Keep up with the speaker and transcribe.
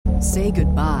Say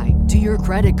goodbye to your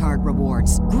credit card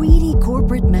rewards. Greedy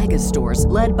corporate mega stores,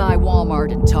 led by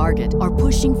Walmart and Target, are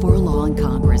pushing for a law in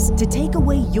Congress to take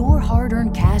away your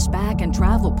hard-earned cash back and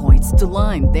travel points to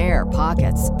line their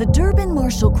pockets. The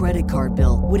Durbin-Marshall credit card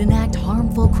bill would enact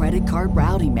harmful credit card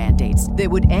routing mandates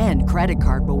that would end credit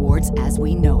card rewards as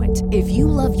we know it. If you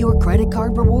love your credit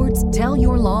card rewards, tell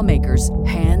your lawmakers,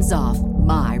 hands off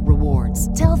my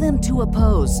rewards. Tell them to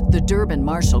oppose the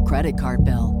Durbin-Marshall credit card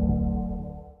bill.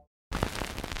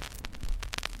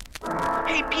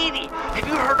 Hey, Petey, have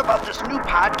you heard about this new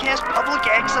podcast, Public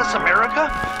Access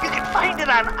America? You can find it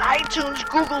on iTunes,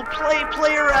 Google Play,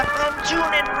 Player FM,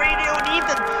 TuneIn Radio, and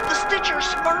even the Stitcher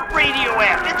Smart Radio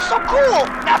app. It's so cool!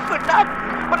 Not for nothing.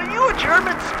 But are you a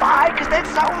German spy? Because that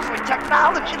sounds like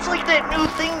technology. It's like that new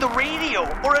thing, the radio,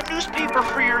 or a newspaper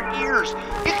for your ears.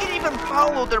 You can even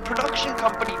follow their production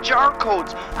company, Jar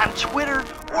Codes, on Twitter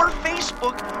or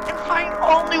Facebook and find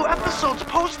all new episodes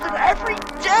posted every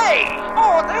day.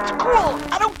 Oh, that's cool.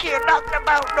 I don't care nothing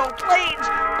about no planes,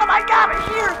 but I gotta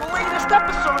hear the latest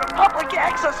episode of Public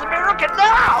Access America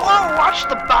now. Oh, watch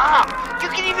the bomb.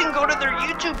 You can even go to their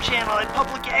YouTube channel at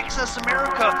Public Access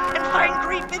America and find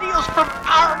great videos from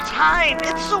our time.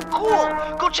 It's so cool.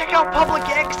 Go check out Public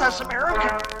Access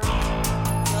America.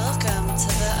 Welcome to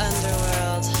the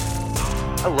underworld.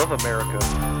 I love America.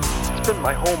 It's been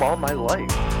my home all my life.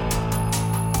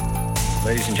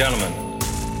 Ladies and gentlemen,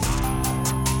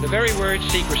 the very word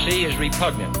secrecy is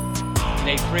repugnant in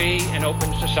a free and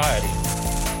open society.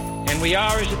 And we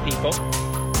are, as a people,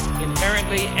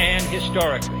 inherently and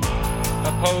historically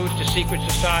opposed to secret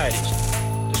societies,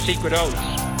 to secret oaths,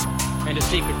 and to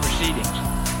secret proceedings.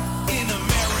 In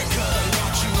America, they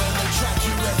watch you and they track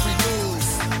your every move.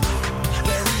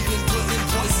 They're even putting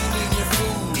poison in your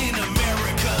food. In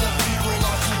America, the people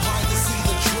are too blind to see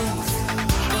the truth.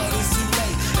 But it's too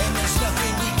late, and there's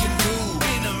nothing we can do.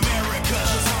 In America,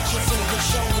 just watch your favorite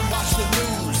show and watch the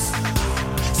news,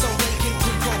 so they can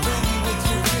pre-program you with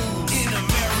your views. In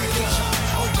America,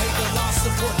 obey the law,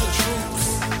 support the troops,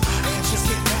 and just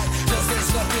get back, cause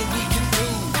there's nothing we can do.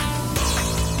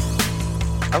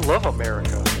 I love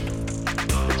America.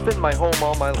 It's been my home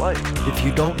all my life. If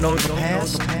you don't know the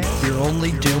past, you're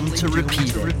only doomed to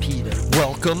repeat it.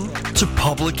 Welcome to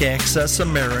Public Access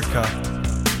America.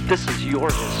 This is your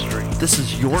history. This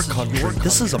is your country.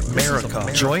 This is America.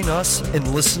 Join us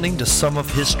in listening to some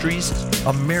of history's,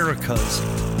 America's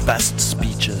best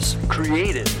speeches.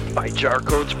 Created by Jar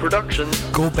Codes Productions.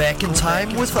 Go back in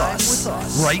time with us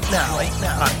right now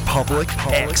on Public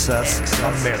Access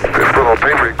America. This little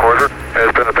tape recorder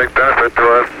has been a big benefit to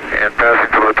us in passing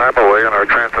through the time away on our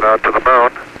transit out to the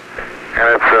moon. And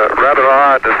it's rather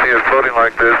odd to see it floating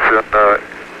like this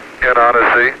in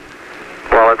Odyssey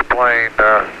while it's playing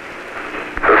the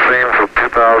themes of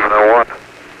 2001.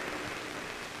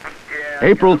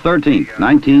 April 13th,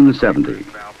 1970.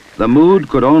 The mood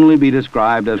could only be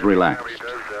described as relaxed.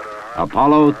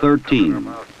 Apollo 13,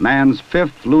 man's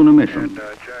fifth lunar mission.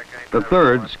 The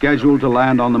third, scheduled to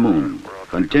land on the moon,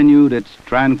 continued its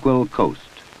tranquil coast.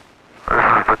 This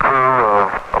is the crew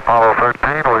of Apollo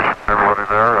 13, wishing everybody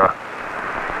there a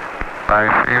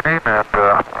nice evening, and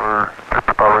we're just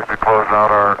about ready to close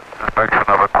out our inspection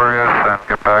of Aquarius and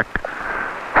get back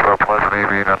for a pleasant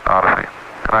evening at Odyssey.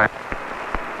 Good night.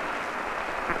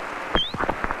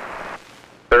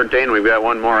 13, we've got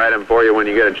one more item for you when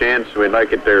you get a chance. We'd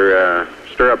like it to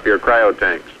stir up your cryo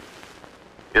tanks.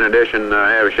 In addition,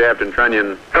 I have Shaft and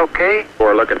Trunnion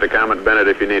for a look at the Comet Bennett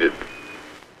if you need it.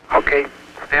 Okay,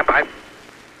 stand by.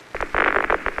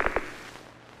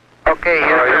 Okay,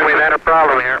 Houston, we've had a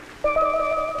problem here.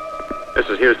 This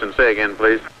is Houston. Say again,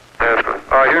 please. Yes,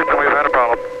 Houston, we've had a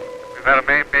problem. We've had a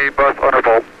main B bus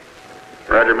undervolt.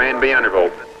 Roger, main B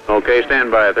undervolt. Okay,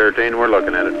 stand by, 13. We're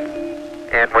looking at it.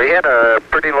 And we had a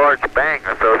pretty large bang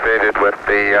associated with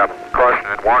the caution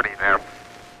and warning there.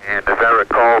 And as I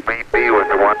recall, main B was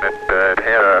the one that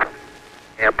had a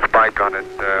amp spike on it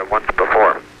once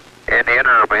before. In the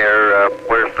interim here,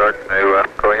 we're starting to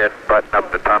go ahead and button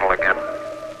up the tunnel again.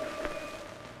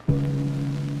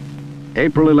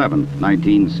 April 11th,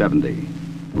 1970.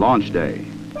 Launch day.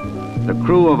 The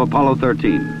crew of Apollo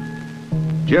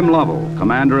 13. Jim Lovell,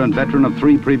 commander and veteran of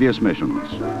 3 previous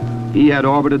missions. He had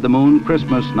orbited the moon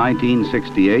Christmas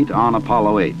 1968 on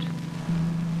Apollo 8.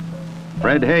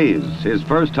 Fred Hayes, his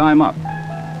first time up,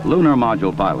 lunar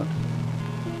module pilot.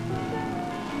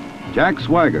 Jack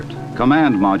Swigert,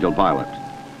 command module pilot.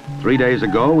 3 days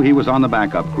ago, he was on the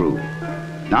backup crew.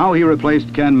 Now he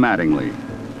replaced Ken Mattingly.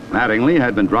 Mattingly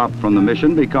had been dropped from the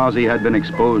mission because he had been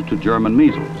exposed to German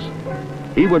measles.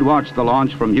 He would watch the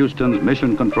launch from Houston's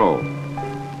mission control.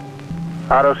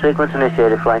 Auto sequence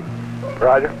initiated, flight.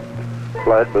 Roger.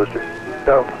 Flight booster.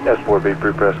 Go. S4B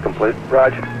pre-press complete.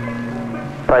 Roger.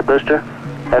 Flight booster.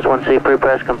 S1C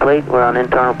pre-press complete. We're on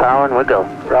internal power and we're go.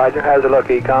 Roger. How's it look,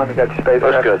 Econ? You got your space?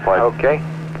 Looks good, flight. Okay.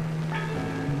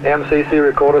 MCC,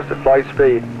 record us to flight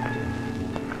speed.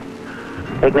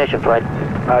 Ignition, flight.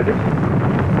 Roger.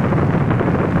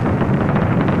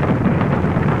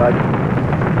 Roger.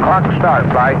 Clock start,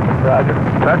 flight. Roger.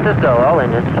 Thrusters go, all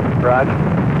engines. Roger.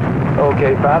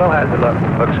 Okay, Fido, how's it look?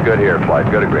 Looks good here, flight.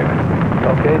 Good agreement.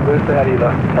 Okay, Booster, how do you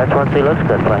look? S1C looks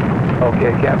good, flight.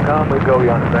 Okay, Capcom, we go, you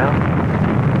on the ground.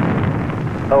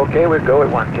 Okay, we go at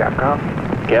 1, Capcom.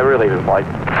 Yeah, we're leaving, flight.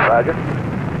 Roger.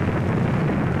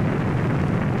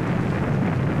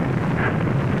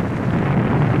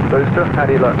 Booster, how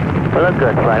do you look? We look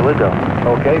good, flight. We go.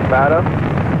 Okay, Fido.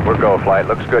 We're go, flight.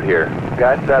 Looks good here.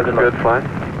 Guys, how's it look? Good, flight.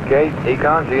 Okay,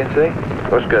 Econ, GNC.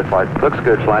 Looks good, flight. Looks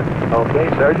good, flight. Okay,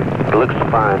 Surgeon. Looks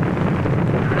fine.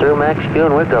 Through max Q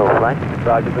and we go, flight.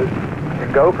 Roger, Booster.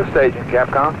 And go for staging,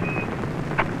 Capcom.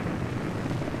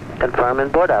 Confirming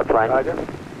board out, flight. Roger.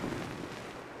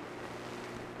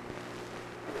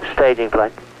 Staging,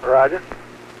 flight. Roger.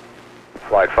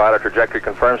 Flight Fido, trajectory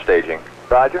confirmed, staging.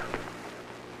 Roger.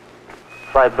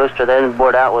 Flight booster, then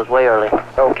board out was way early.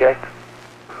 Okay.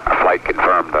 Flight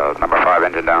confirmed. Number 5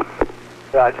 engine down.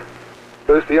 Roger.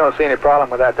 Booster, you don't see any problem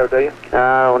with that, though, do you?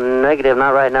 Negative,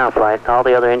 not right now, flight. All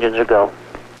the other engines are go.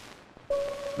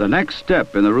 The next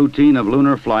step in the routine of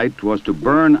lunar flight was to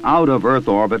burn out of Earth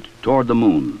orbit toward the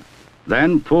moon,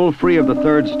 then pull free of the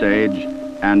third stage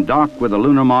and dock with the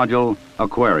lunar module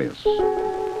Aquarius.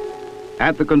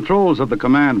 At the controls of the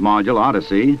command module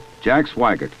Odyssey, Jack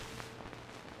Swigert.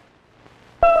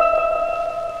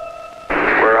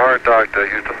 We're hard docked,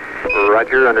 Houston.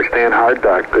 Roger, understand hard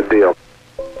dock. Good deal.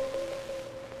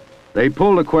 They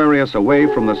pulled Aquarius away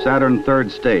from the Saturn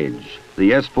third stage,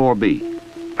 the S4B.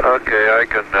 Okay, I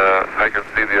can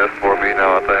see the S4B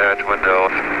now at the hatch window.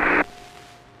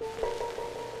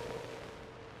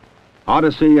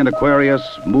 Odyssey and Aquarius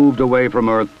moved away from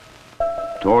Earth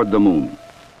toward the moon.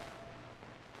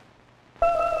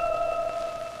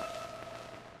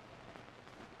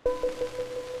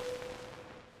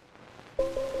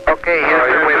 Okay,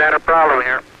 Houston, we've had a problem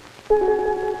here.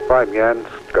 Flight guidance.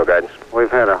 Go guidance.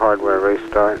 We've had a hardware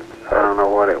restart. I don't know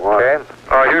what it was. Okay.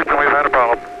 Houston, we've had a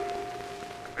problem.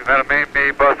 We've had a main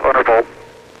B bus undervolt.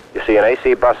 You see an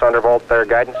AC bus undervolt there,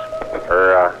 guidance?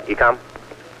 Or ECOM?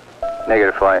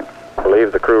 Negative, flight. I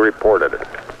believe the crew reported it.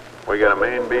 We got a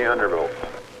main B undervolt.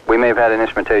 We may have had an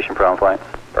instrumentation problem, flight.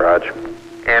 Roger.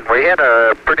 And we had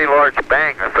a pretty large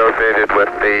bang associated with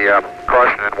the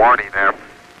caution and warning there.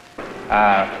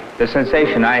 The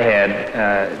sensation I had,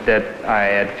 that I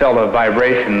had felt a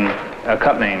vibration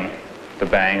accompanying the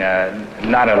bang,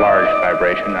 not a large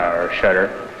vibration or shudder.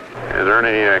 Is there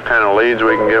any kind of leads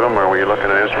we can give them? Are we looking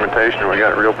at instrumentation, or we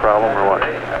got a real problem, or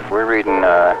what? We're reading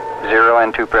 0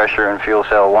 N2 pressure in fuel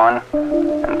cell 1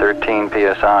 and 13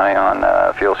 PSI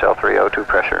on fuel cell 3 O2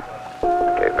 pressure.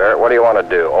 Okay, Barrett, what do you want to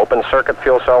do? Open circuit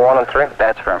fuel cell 1 and 3?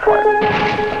 That's firm flight.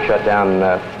 Shut down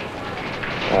the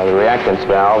reactance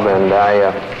valve, and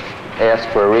I asked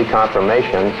for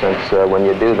reconfirmation, since when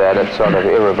you do that, it's sort of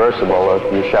irreversible.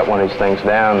 If you shut one of these things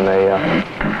down, they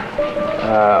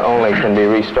only can be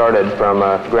restarted from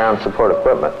ground support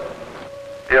equipment.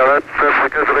 Yeah, that's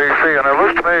because of AC, and it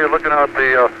looks to me, looking out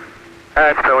the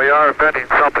hatch, that we are venting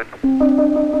something.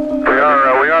 We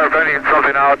are venting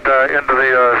something out into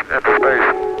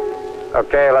space.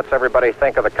 Okay, let's everybody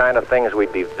think of the kind of things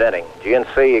we'd be venting.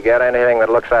 GNC, you got anything that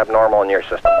looks abnormal in your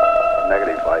system?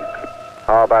 Negative, flight.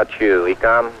 How about you,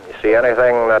 ECOM? You see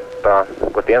anything that,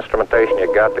 with the instrumentation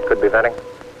you got, that could be venting?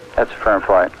 That's a firm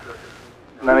flight.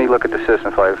 Let me look at the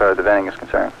system flight as far as the venting is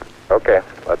concerned. Okay,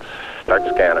 let's start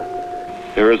scanning.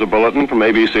 Here is a bulletin from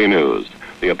ABC News.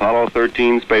 The Apollo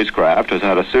 13 spacecraft has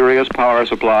had a serious power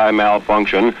supply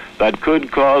malfunction that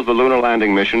could cause the lunar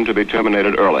landing mission to be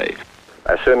terminated early.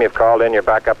 I assume you've called in your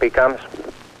backup ECOMs?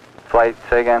 Flight,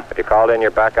 say again? Have you called in your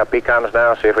backup ECOMs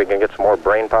now? See if we can get some more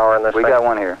brain power in this We thing? got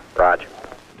one here. Roger.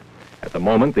 At the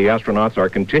moment, the astronauts are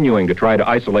continuing to try to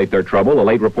isolate their trouble. A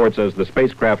late report says the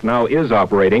spacecraft now is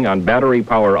operating on battery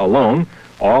power alone.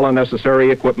 All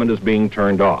unnecessary equipment is being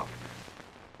turned off.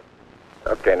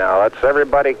 Okay, now let's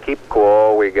everybody keep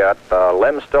cool. We got the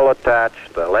LEM still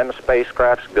attached. The LEM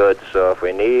spacecraft's good, so if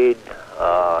we need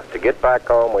to get back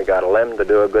home, we got a LEM to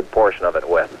do a good portion of it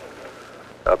with.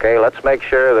 Okay, let's make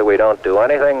sure that we don't do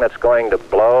anything that's going to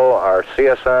blow our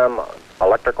CSM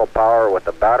electrical power with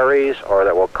the batteries, or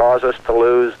that will cause us to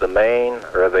lose the main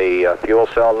or the fuel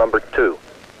cell number 2.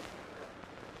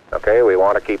 Okay, we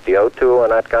want to keep the O2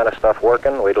 and that kind of stuff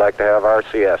working. We'd like to have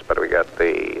RCS, but we got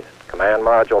the command command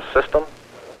module system,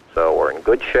 so we're in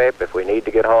good shape if we need to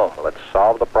get home. Let's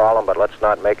solve the problem, but let's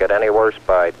not make it any worse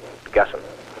by guessing.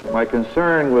 My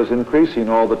concern was increasing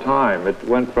all the time. It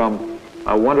went from,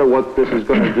 I wonder what this is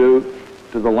going to do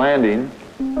to the landing,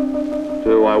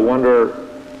 to I wonder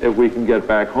if we can get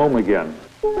back home again.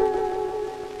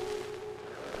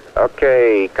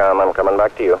 Okay, I'm coming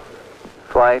back to you.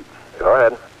 Flight. Go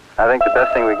ahead. I think the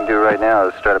best thing we can do right now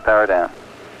is start a power down.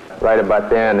 Right about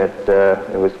then,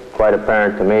 it was quite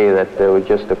apparent to me that it was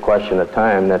just a question of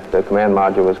time that the command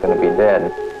module was going to be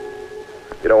dead.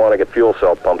 You don't want to get fuel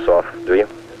cell pumps off, do you?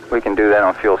 We can do that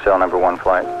on fuel cell number 1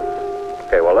 flight.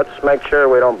 Okay, well, let's make sure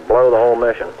we don't blow the whole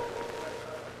mission.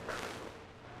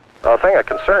 The thing that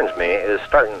concerns me is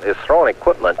throwing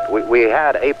equipment. We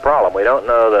had a problem. We don't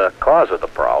know the cause of the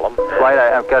problem. Flight,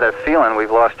 I've got a feeling we've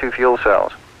lost 2 fuel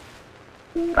cells.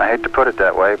 I hate to put it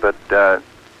that way, but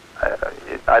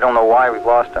I don't know why we've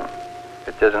lost them.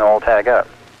 It doesn't all tag up.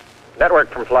 Network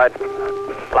from Flight.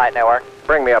 Flight network.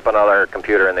 Bring me up another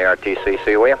computer in the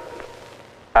RTCC, will you?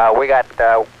 We got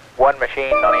one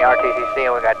machine on the RTCC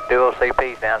and we got dual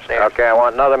CPs downstairs. Okay, I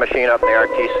want another machine up in the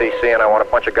RTCC and I want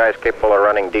a bunch of guys capable of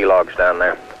running D-logs down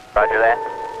there. Roger that.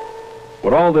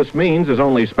 What all this means is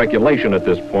only speculation at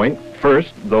this point.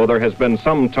 First, though there has been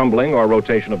some tumbling or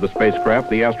rotation of the spacecraft,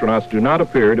 the astronauts do not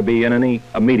appear to be in any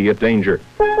immediate danger.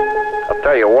 I'll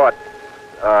tell you what,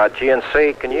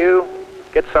 GNC, can you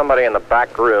get somebody in the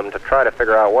back room to try to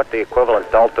figure out what the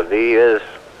equivalent delta V is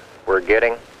we're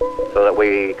getting so that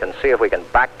we can see if we can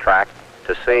backtrack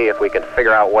to see if we can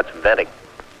figure out what's venting.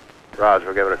 Roger,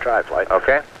 we'll give it a try, Flight.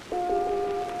 Okay?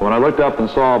 When I looked up and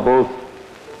saw both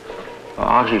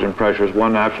oxygen pressures,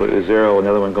 one absolutely zero and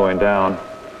the other one going down,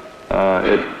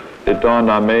 it dawned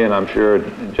on me, and I'm sure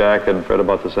Jack and Fred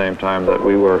about the same time, that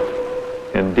we were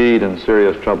indeed in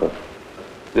serious trouble.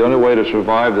 The only way to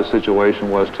survive the situation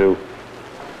was to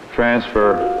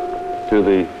transfer to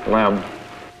the LEM.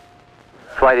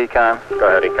 Flight Econ. Go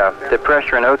ahead, Econ. The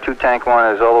pressure in O2 tank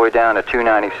 1 is all the way down to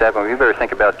 297. We better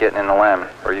think about getting in the LEM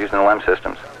or using the LEM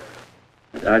systems.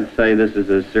 I'd say this is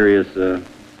as serious a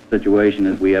situation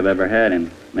as we have ever had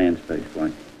in manned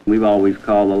spaceflight. We've always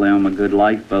called the LEM a good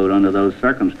lifeboat under those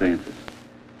circumstances.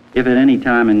 If at any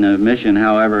time in the mission,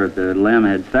 however, the LEM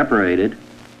had separated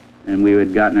and we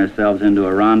had gotten ourselves into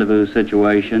a rendezvous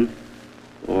situation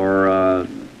or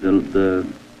the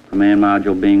command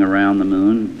module being around the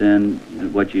moon, then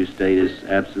what you state is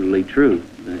absolutely true.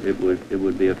 It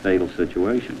would be a fatal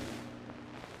situation.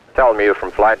 Tell me you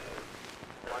from Flight.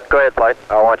 Go ahead, Flight.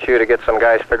 I want you to get some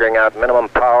guys figuring out minimum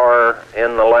power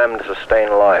in the LEM to sustain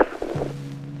life.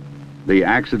 The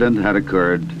accident had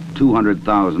occurred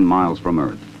 200,000 miles from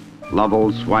Earth.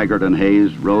 Lovell, Swigert, and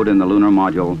Hayes rode in the lunar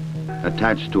module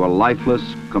attached to a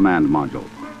lifeless command module.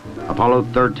 Apollo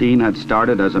 13 had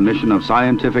started as a mission of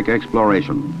scientific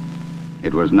exploration.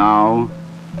 It was now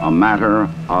a matter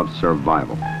of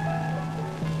survival.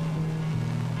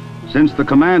 Since the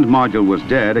command module was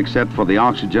dead, except for the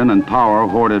oxygen and power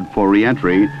hoarded for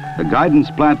re-entry, the guidance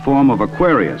platform of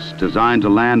Aquarius, designed to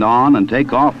land on and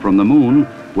take off from the moon,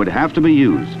 would have to be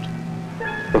used.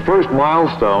 The first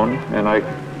milestone, and I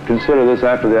consider this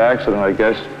after the accident, I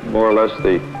guess, more or less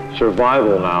the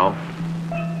survival now.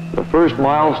 The first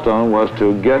milestone was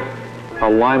to get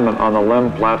alignment on the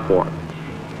LEM platform.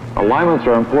 Alignments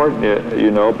are important, you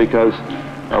know, because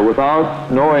without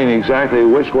knowing exactly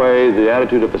which way the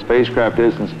attitude of the spacecraft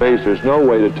is in space, there's no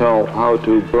way to tell how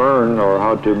to burn or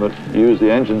how to use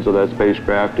the engines of that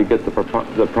spacecraft to get the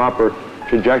proper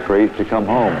trajectory to come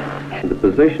home. The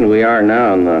position we are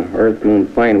now on the Earth-Moon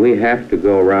plane, we have to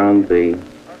go around the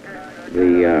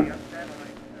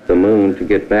moon to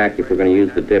get back if we're going to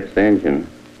use the DIPS engine.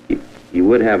 You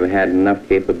would have had enough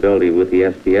capability with the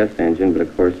SPS engine, but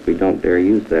of course we don't dare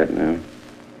use that now.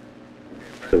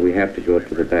 So we have to go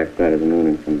to the back side of the moon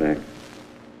and come back.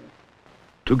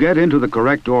 To get into the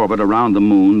correct orbit around the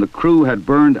moon, the crew had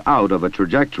burned out of a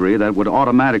trajectory that would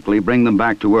automatically bring them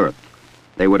back to Earth.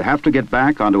 They would have to get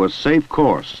back onto a safe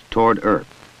course toward Earth.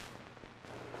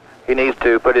 He needs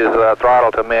to put his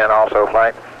throttle to min also,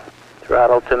 Flight.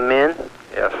 Throttle to min?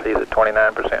 Yes, he's at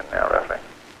 29% now, roughly.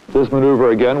 This maneuver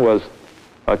again was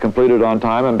completed on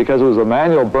time, and because it was a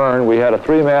manual burn, we had a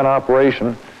 3-man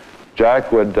operation.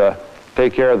 Jack would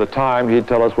take care of the time. He'd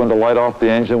tell us when to light off the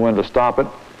engine, when to stop it.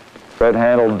 Fred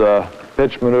handled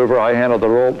pitch maneuver, I handled the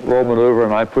roll maneuver,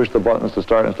 and I pushed the buttons to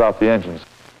start and stop the engines.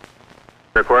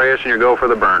 Aquarius, and you go for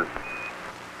the burn.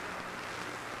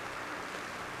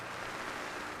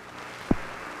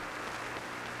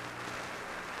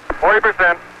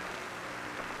 %.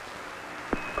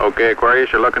 Okay,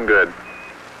 Aquarius, you're looking good.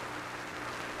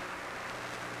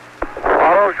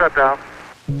 Auto, shutdown.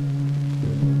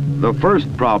 The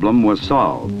first problem was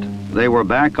solved. They were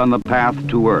back on the path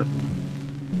to Earth.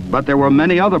 But there were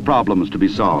many other problems to be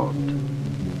solved.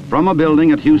 From a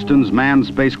building at Houston's Manned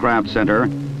Spacecraft Center,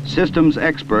 systems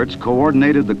experts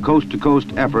coordinated the coast-to-coast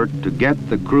effort to get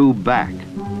the crew back.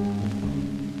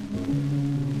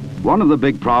 One of the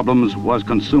big problems was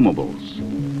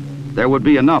consumables. There would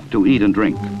be enough to eat and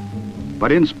drink.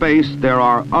 But in space, there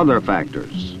are other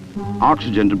factors.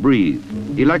 Oxygen to breathe,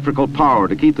 electrical power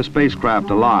to keep the spacecraft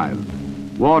alive,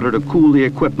 water to cool the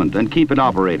equipment and keep it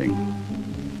operating.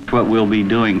 What we'll be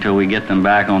doing till we get them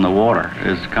back on the water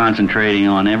is concentrating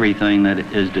on everything that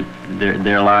is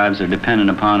their lives are dependent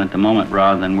upon at the moment,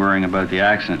 rather than worrying about the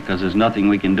accident, because there's nothing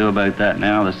we can do about that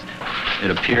now.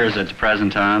 It appears at the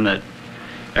present time that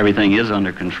everything is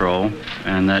under control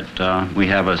and that we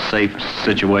have a safe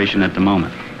situation at the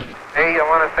moment. Hey, I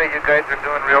want to say you guys are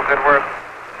doing real good work.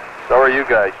 So are you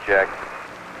guys, Jack.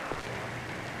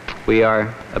 We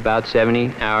are about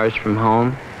 70 hours from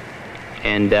home,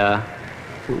 and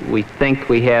we think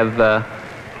we have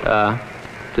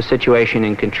the situation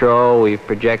in control. We've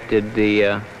projected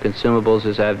the consumables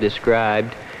as I've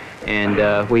described,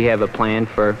 and we have a plan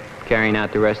for carrying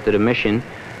out the rest of the mission,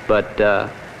 but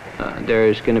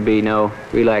there's going to be no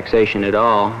relaxation at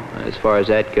all as far as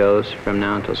that goes from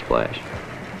now until splash.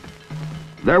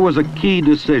 There was a key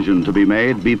decision to be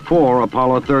made before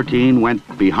Apollo 13 went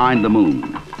behind the moon.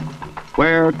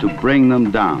 Where to bring them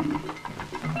down.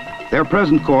 Their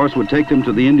present course would take them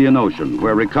to the Indian Ocean,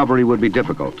 where recovery would be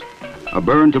difficult. A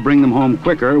burn to bring them home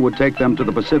quicker would take them to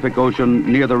the Pacific Ocean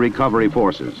near the recovery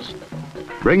forces.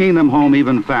 Bringing them home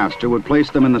even faster would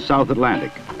place them in the South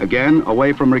Atlantic, again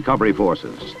away from recovery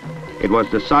forces. It was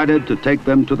decided to take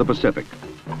them to the Pacific.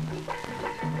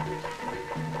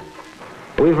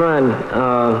 We've run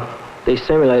these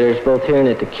simulators both here and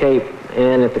at the Cape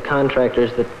and at the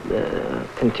contractors that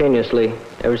continuously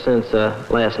ever since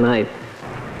last night.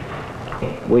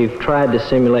 We've tried to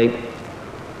simulate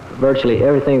virtually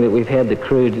everything that we've had the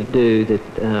crew to do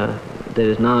that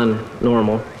is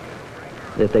non-normal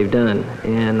that they've done,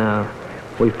 and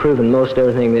we've proven most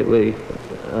everything that we've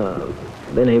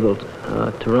been able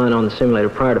to run on the simulator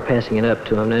prior to passing it up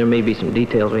to them. Now, there may be some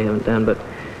details we haven't done, but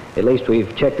at least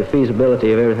we've checked the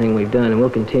feasibility of everything we've done, and we'll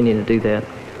continue to do that.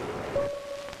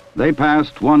 They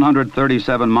passed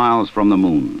 137 miles from the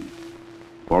moon.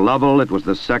 For Lovell, it was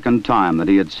the second time that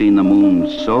he had seen the moon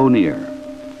so near.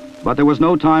 But there was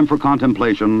no time for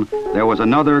contemplation. There was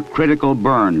another critical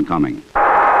burn coming. Okay,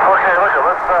 let's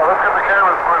get the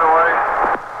cameras put away.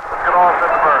 Let's get off in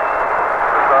the burn.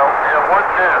 We have one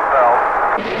chance,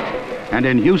 Al. And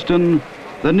in Houston,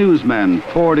 the newsmen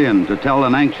poured in to tell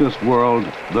an anxious world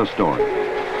the story. Well,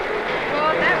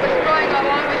 that was going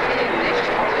along with the ignition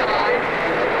time.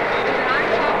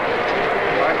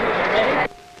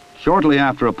 Shortly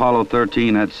after Apollo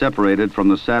 13 had separated from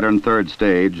the Saturn third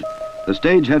stage, the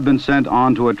stage had been sent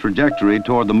on to a trajectory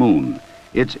toward the moon.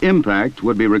 Its impact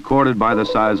would be recorded by the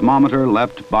seismometer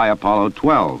left by Apollo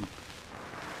 12.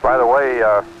 By the way,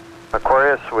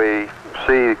 Aquarius, we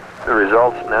see the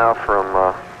results now from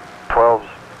 12's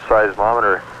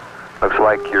seismometer. Looks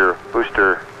like your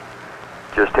booster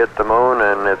just hit the moon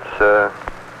and it's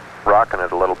rocking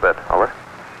it a little bit. Over.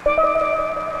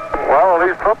 Well, at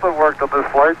least something worked on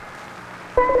this flight.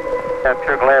 I'm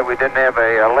sure glad we didn't have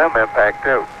a limb impact,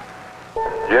 too.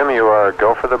 Jim, you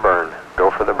go for the burn. Go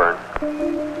for the burn.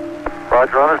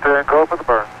 Roger, understand. Go for the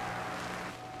burn.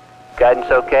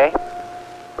 Guidance okay?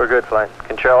 We're good, flight.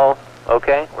 Control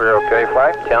okay? We're okay,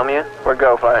 flight. Tell me. We're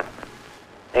go, flight.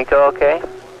 Inco okay?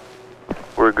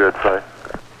 We're good, flight.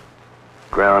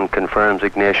 Ground confirms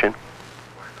ignition.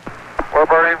 We're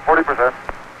burning 40%.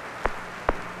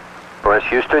 West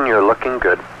Houston, you're looking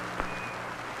good.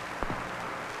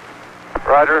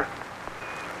 Roger.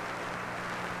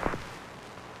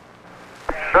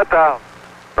 Shut down.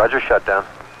 Roger, shut down.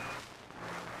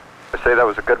 I say that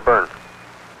was a good burn.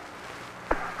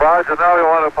 Roger, now we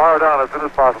want to power down as soon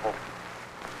as possible.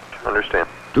 Understand.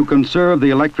 To conserve the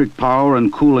electric power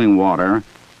and cooling water,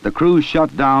 the crew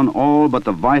shut down all but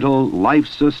the vital,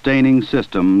 life-sustaining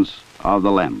systems of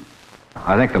the LEM.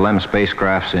 I think the LEM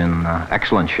spacecraft's in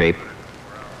excellent shape,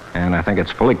 and I think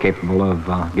it's fully capable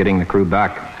of getting the crew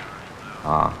back.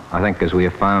 I think, as we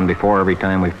have found before, every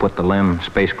time we've put the LEM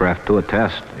spacecraft to a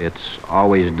test, it's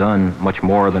always done much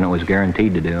more than it was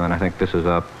guaranteed to do, and I think this is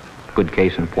a good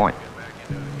case in point.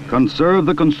 Conserve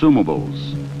the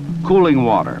consumables, cooling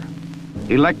water,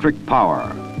 electric power.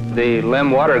 The LEM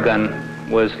water gun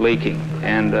was leaking,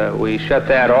 and we shut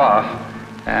that off.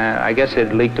 I guess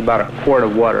it leaked about a quart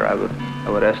of water, I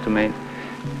would estimate.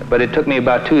 But it took me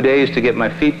about 2 days to get my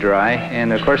feet dry.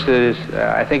 And of course,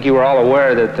 I think you were all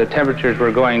aware that the temperatures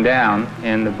were going down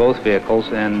in both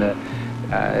vehicles, and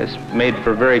it's made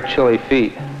for very chilly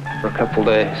feet for a couple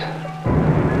days.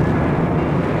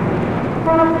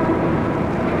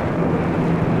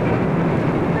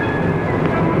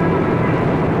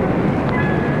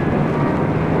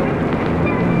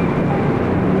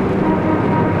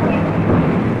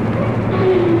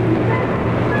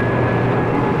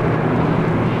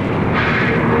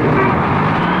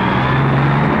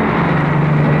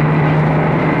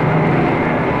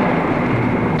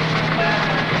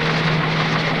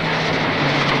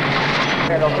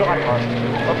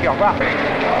 Ok, au revoir.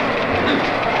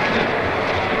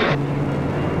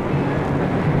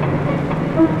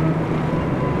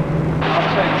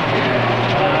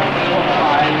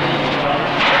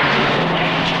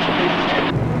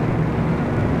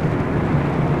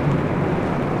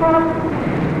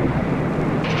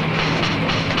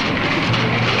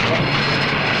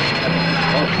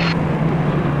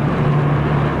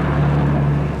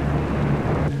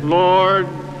 Lord,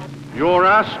 your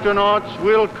astronauts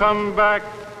will come back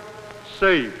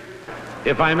safe.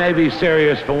 If I may be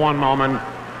serious for one moment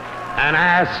and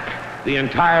ask the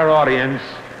entire audience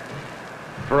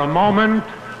for a moment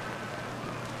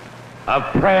of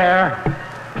prayer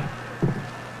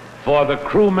for the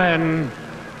crewmen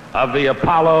of the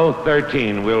Apollo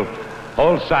 13. We'll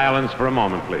hold silence for a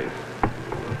moment, please.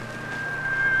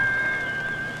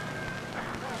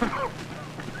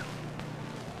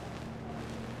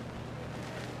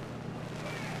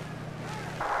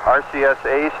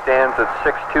 RCS-A stands at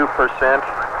 62%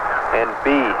 and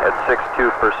B at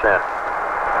 62%.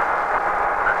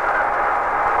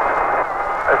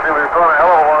 I feel we've gone a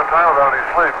hell of a long time without any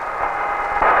sleep.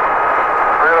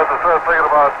 We have to start thinking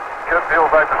about getting people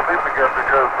back to sleep again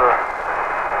because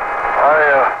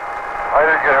I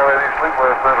didn't get any sleep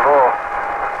last night at all.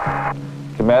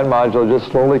 Command module just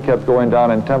slowly kept going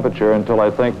down in temperature until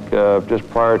I think just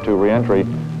prior to re-entry,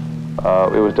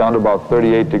 it was down to about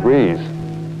 38 degrees.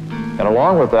 And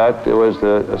along with that, it was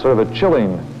sort of a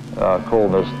chilling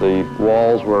coldness. The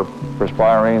walls were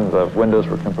perspiring, the windows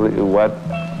were completely wet,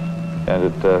 and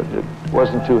it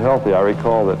wasn't too healthy. I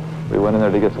recall that we went in there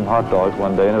to get some hot dogs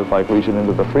one day, and it was like reaching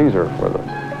into the freezer for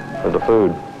the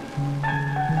food.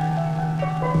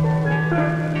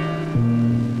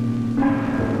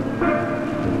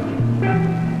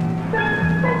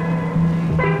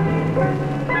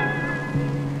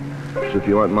 So if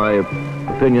you want my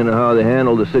opinion of how they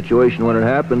handled the situation when it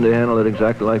happened, they handled it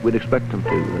exactly like we'd expect them to.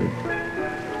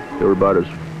 They were about as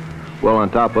well on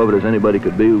top of it as anybody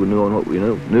could be who knew what we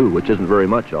knew, which isn't very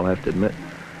much, I'll have to admit.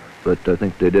 But I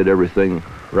think they did everything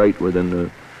right within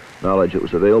the knowledge that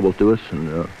was available to us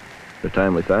in a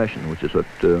timely fashion, which is what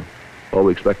all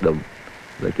we expect of them.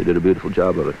 I think they did a beautiful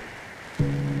job of it.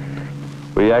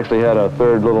 We actually had a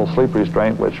third little sleep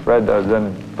restraint, which Fred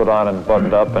then put on and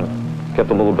buttoned up and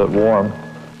kept a little bit warm.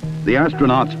 The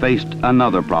astronauts faced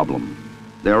another problem,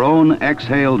 their own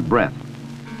exhaled breath.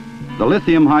 The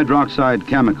lithium hydroxide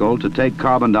chemical to take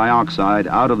carbon dioxide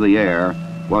out of the air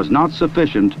was not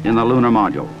sufficient in the lunar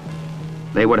module.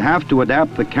 They would have to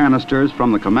adapt the canisters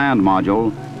from the command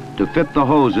module to fit the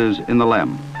hoses in the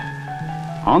LEM.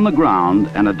 On the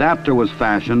ground, an adapter was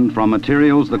fashioned from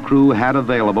materials the crew had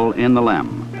available in the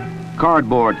LEM.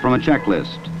 Cardboard from a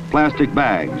checklist, plastic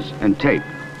bags, and tape.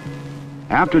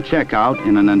 After checkout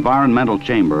in an environmental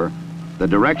chamber, the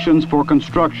directions for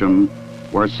construction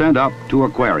were sent up to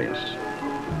Aquarius.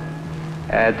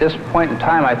 At this point in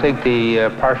time, I think the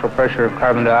partial pressure of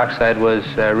carbon dioxide was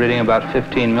reading about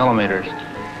 15 millimeters.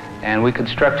 And we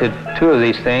constructed 2 of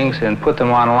these things and put them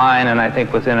online, and I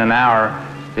think within an hour,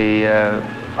 the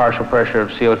partial pressure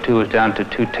of CO2 was down to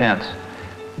 2/10.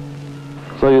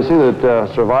 So you see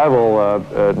that survival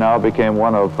now became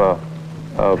one of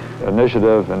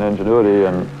initiative and ingenuity,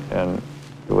 and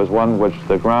it was one which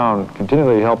the ground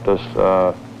continually helped us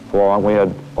along. We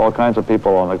had all kinds of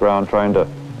people on the ground trying to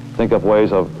think of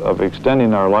ways of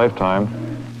extending our lifetime.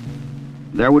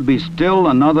 There would be still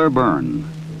another burn,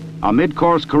 a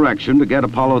mid-course correction to get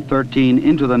Apollo 13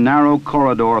 into the narrow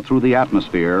corridor through the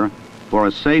atmosphere for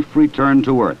a safe return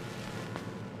to Earth.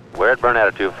 We're at burn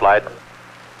attitude, flight.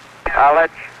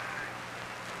 Knowledge.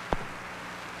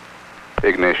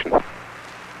 Ignition.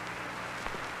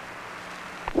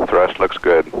 Thrust looks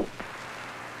good.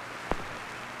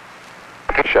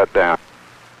 Shut down.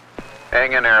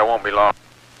 Hang in there, it won't be long.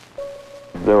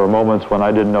 There were moments when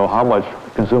I didn't know how much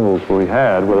consumables we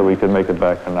had, whether we could make it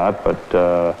back or not, but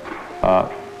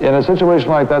in a situation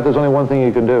like that, there's only one thing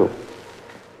you can do.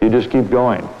 You just keep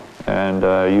going, and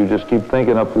you just keep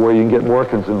thinking up where you can get more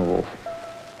consumables.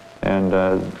 And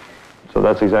so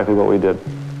that's exactly what we did.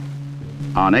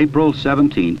 On April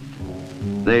 17th,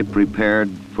 they prepared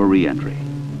for re-entry.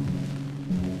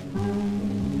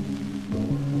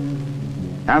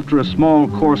 After a small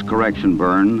course correction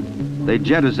burn, they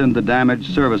jettisoned the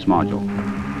damaged service module.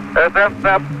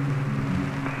 SF.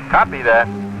 Copy that.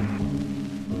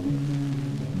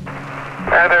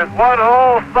 And there's one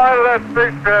whole side of that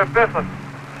spacecraft missing.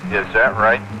 Is that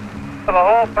right? The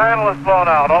whole panel is blown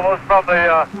out, almost from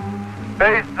the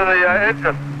base to the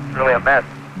engine. It's really a mess.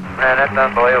 Man, that's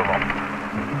unbelievable.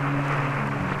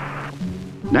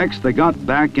 Next, they got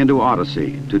back into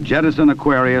Odyssey to jettison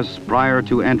Aquarius prior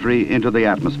to entry into the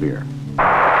atmosphere. Okay,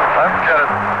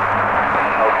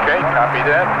 copy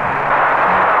that.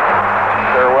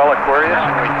 Farewell, Aquarius,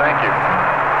 and we thank you.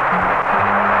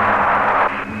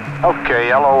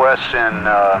 Okay, LOS in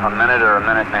a minute or a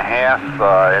minute and a half.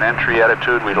 At entry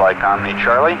attitude, we'd like Omni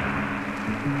Charlie.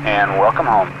 And welcome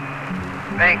home.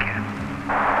 Thank you.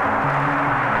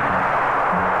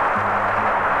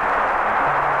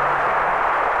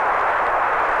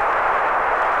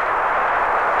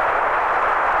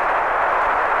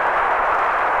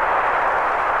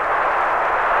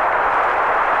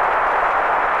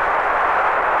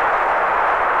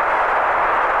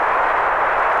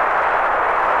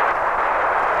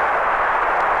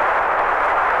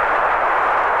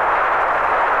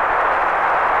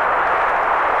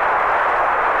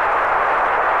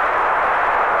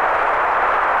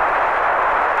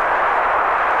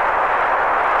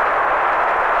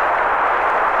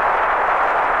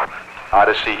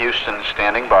 Odyssey Houston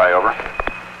standing by, over.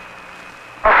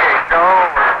 Okay, go.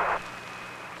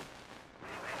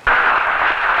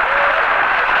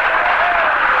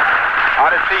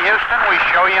 Odyssey Houston, we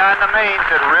show you on the mains.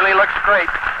 It really looks great.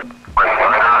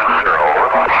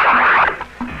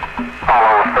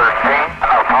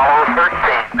 Apollo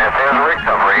 13, this is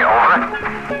recovery, over.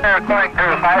 They're going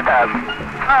through 5,000.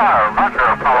 Roger,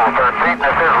 Apollo 13,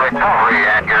 this is recovery,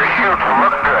 and your chutes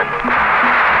look good.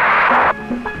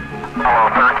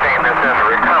 Apollo 13, this is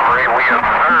recovery. We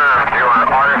observed your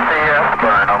RCS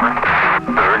burn, over.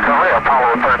 The recovery,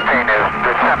 Apollo 13 is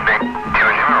descending.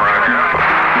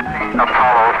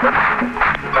 Apollo 6,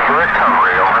 this is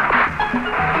recovery, over.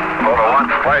 Well, the one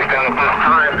splashed in at this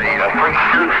time, the three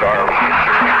chutes are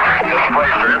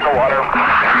displaced in the water.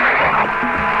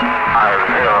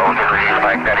 0 degrees,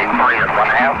 magnetic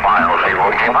 3.5 miles,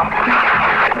 Evo Lima.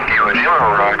 Evo Lima,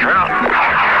 roger.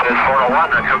 This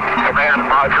 401, the command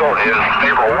module is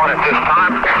stable 1 at this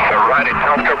time. The righty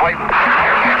comfortably.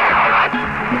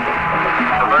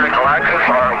 The vertical axis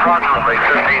are approximately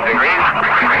 15 degrees.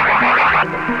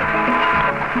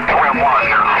 Swim 1,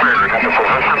 you're clear to get the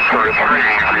position. 3,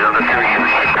 the other 2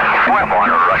 units. Swim 1,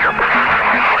 roger.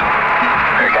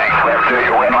 Okay, clear 2,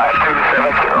 you win last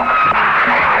 270.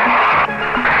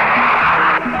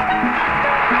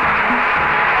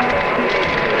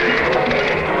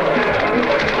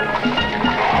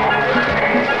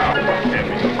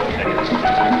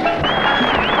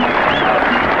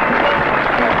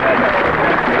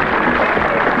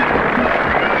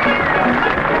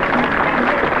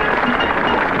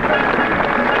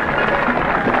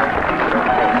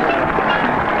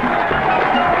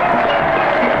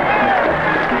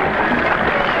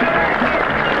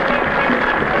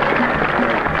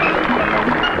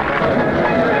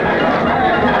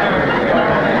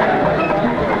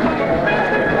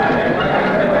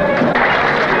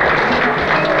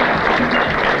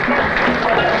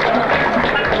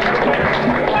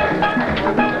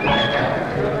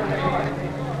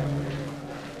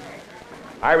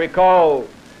 I recall,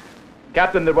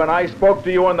 Captain, that when I spoke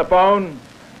to you on the phone,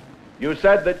 you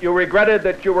said that you regretted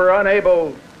that you were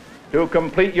unable to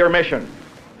complete your mission.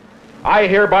 I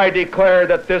hereby declare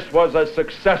that this was a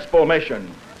successful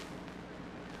mission.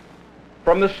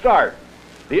 From the start,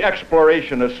 the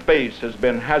exploration of space has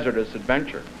been hazardous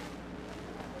adventure.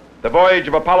 The voyage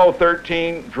of Apollo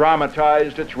 13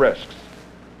 dramatized its risks.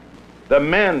 The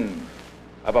men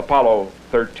of Apollo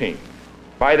 13,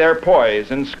 by their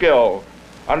poise and skill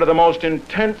under the most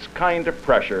intense kind of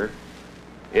pressure,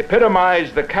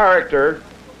 epitomized the character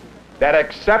that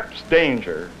accepts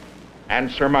danger and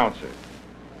surmounts it.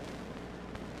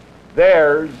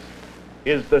 Theirs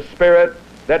is the spirit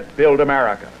that built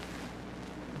America.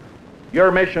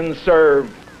 Your mission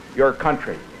served your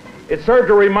country. It served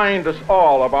to remind us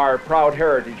all of our proud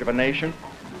heritage of a nation,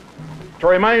 to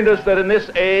remind us that in this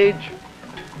age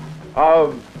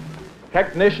of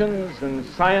technicians and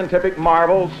scientific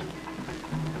marvels,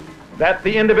 that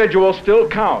the individual still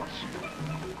counts,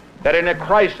 that in a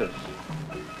crisis,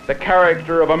 the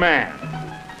character of a man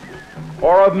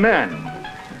or of men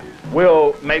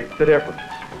will make the difference.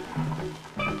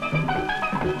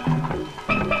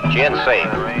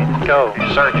 GNC. Go.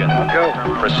 Surgeon. Go.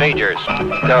 Procedures.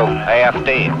 Go.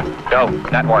 AFD. Go.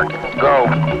 Network. Go.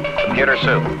 Computer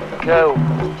soup. Go.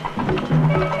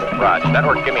 Raj,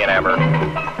 network, give me an amber.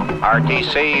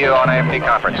 RTC on AFD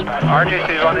conference.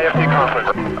 RTC's on the AFD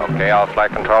conference. Okay, all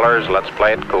flight controllers, let's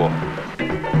play it cool.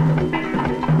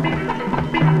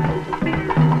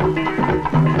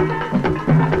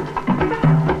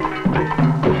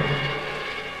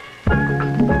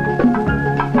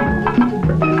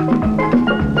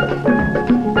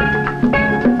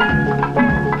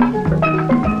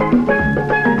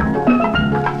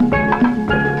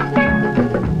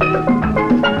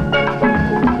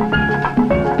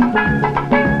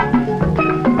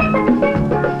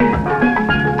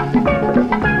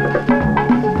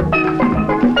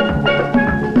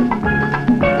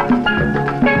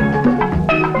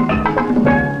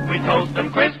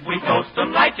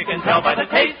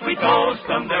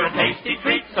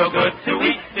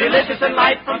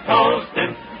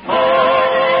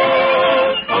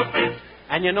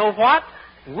 And you know what?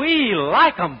 We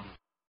like 'em.